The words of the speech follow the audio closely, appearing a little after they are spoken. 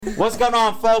What's going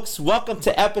on, folks? Welcome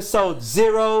to episode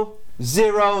 0000000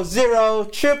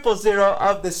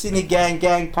 of the SiniGang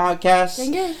Gang Podcast.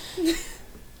 Gang gang.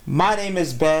 My name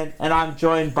is Ben, and I'm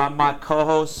joined by my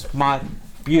co-hosts, my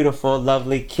beautiful,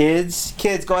 lovely kids.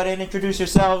 Kids, go ahead and introduce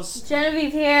yourselves.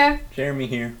 Genevieve here. Jeremy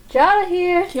here. Jada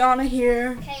here. Kiana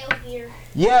here. Kale here.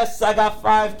 Yes, I got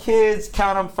 5 kids.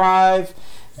 Count them 5.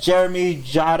 Jeremy,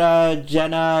 Jada,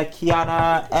 Jenna,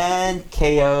 Kiana, and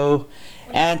KO.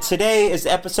 And today is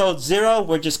episode 0.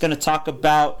 We're just going to talk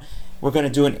about, we're going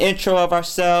to do an intro of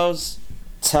ourselves,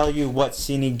 tell you what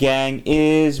SiniGang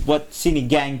is, what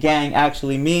SiniGang Gang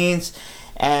actually means,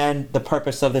 and the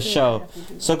purpose of the show.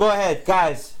 So go ahead,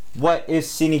 guys. What is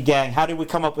SiniGang? How did we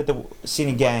come up with the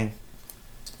SiniGang?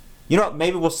 You know what?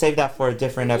 Maybe we'll save that for a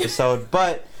different episode,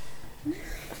 but...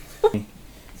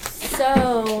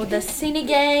 So, the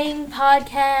SiniGang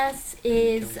Podcast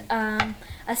is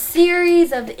a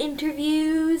series of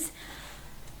interviews.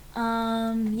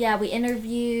 We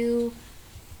interview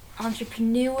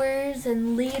entrepreneurs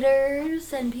and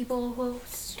leaders and people who are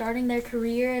starting their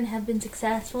career and have been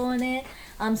successful in it.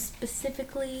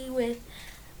 Specifically with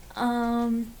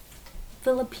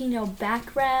Filipino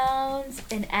backgrounds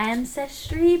and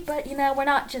ancestry, but we're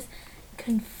not just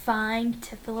confined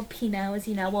to Filipinos.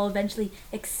 We'll eventually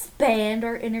expand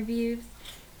our interviews.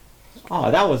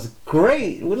 Oh, that was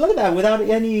great! Look at that, without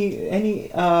any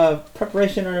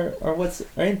preparation or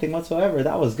anything whatsoever.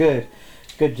 That was good.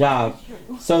 Good job.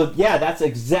 So yeah, that's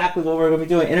exactly what we're going to be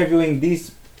doing, interviewing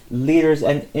these leaders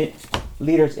and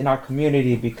leaders in our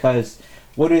community, because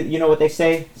what they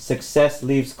say? Success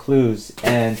leaves clues,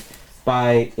 and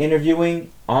by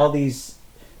interviewing all these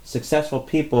successful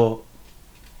people,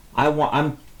 I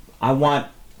want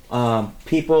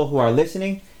people who are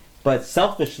listening, but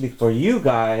selfishly for you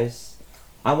guys,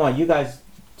 I want you guys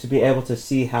to be able to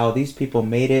see how these people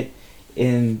made it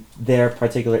in their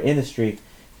particular industry,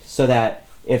 so that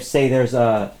if, say, there's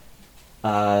a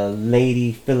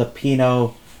lady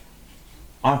Filipino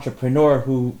entrepreneur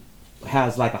who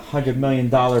has like $100 million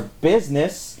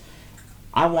business,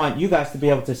 I want you guys to be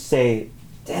able to say,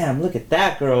 damn, look at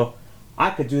that girl. I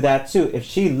could do that too. If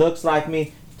she looks like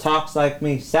me, talks like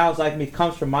me, sounds like me,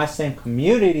 comes from my same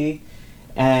community,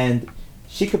 and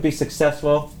she could be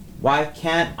successful, why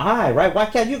can't I, right? Why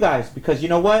can't you guys? Because you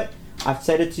know what? I've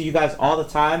said it to you guys all the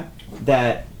time,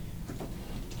 that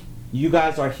you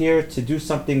guys are here to do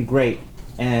something great.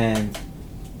 And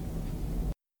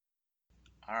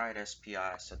alright,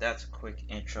 SPI, so that's a quick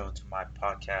intro to my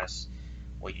podcast.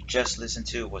 What you just listened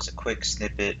to was a quick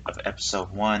snippet of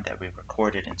episode 1 that we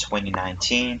recorded in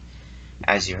 2019.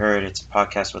 As you heard, it's a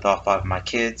podcast with all 5 of my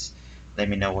kids. Let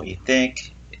me know what you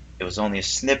think. It was only a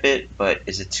snippet, but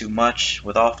is it too much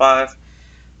with all 5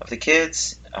 of the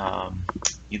kids?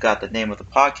 You got the name of the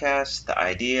podcast, the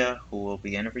idea, who we'll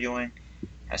be interviewing.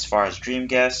 As far as dream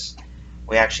guests,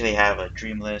 we actually have a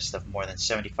dream list of more than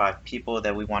 75 people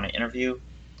that we want to interview.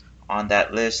 On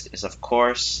that list is, of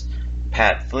course,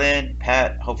 Pat Flynn.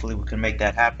 Pat, hopefully we can make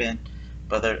that happen.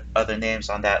 But other names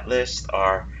on that list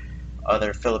are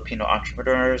other Filipino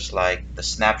entrepreneurs like the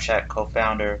Snapchat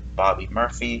co-founder Bobby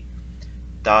Murphy,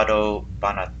 Dado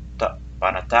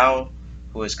Banatao,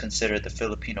 who is considered the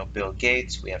Filipino Bill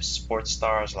Gates. We have sports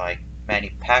stars like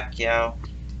Manny Pacquiao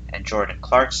and Jordan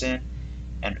Clarkson,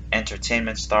 and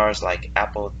entertainment stars like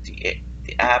Apple the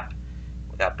App.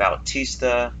 We got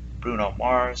Bautista, Bruno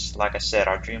Mars. Like I said,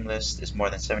 our dream list is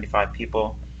more than 75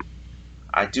 people.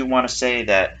 I do want to say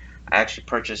that I actually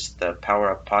purchased the Power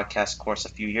Up Podcast course a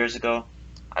few years ago.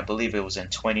 I believe it was in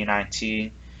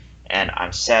 2019. And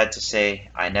I'm sad to say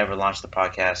I never launched the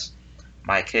podcast.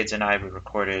 My kids and I, we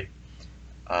recorded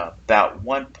about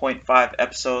 1.5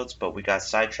 episodes, but we got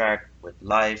sidetracked with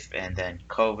life and then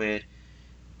COVID.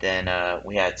 Then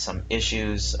we had some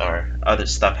issues or other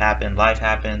stuff happened, life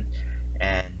happened,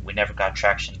 and we never got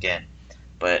traction again.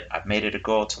 But I've made it a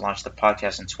goal to launch the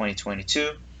podcast in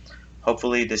 2022.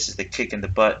 Hopefully this is the kick in the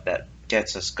butt that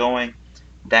gets us going.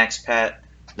 Thanks, Pat.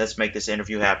 Let's make this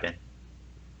interview happen.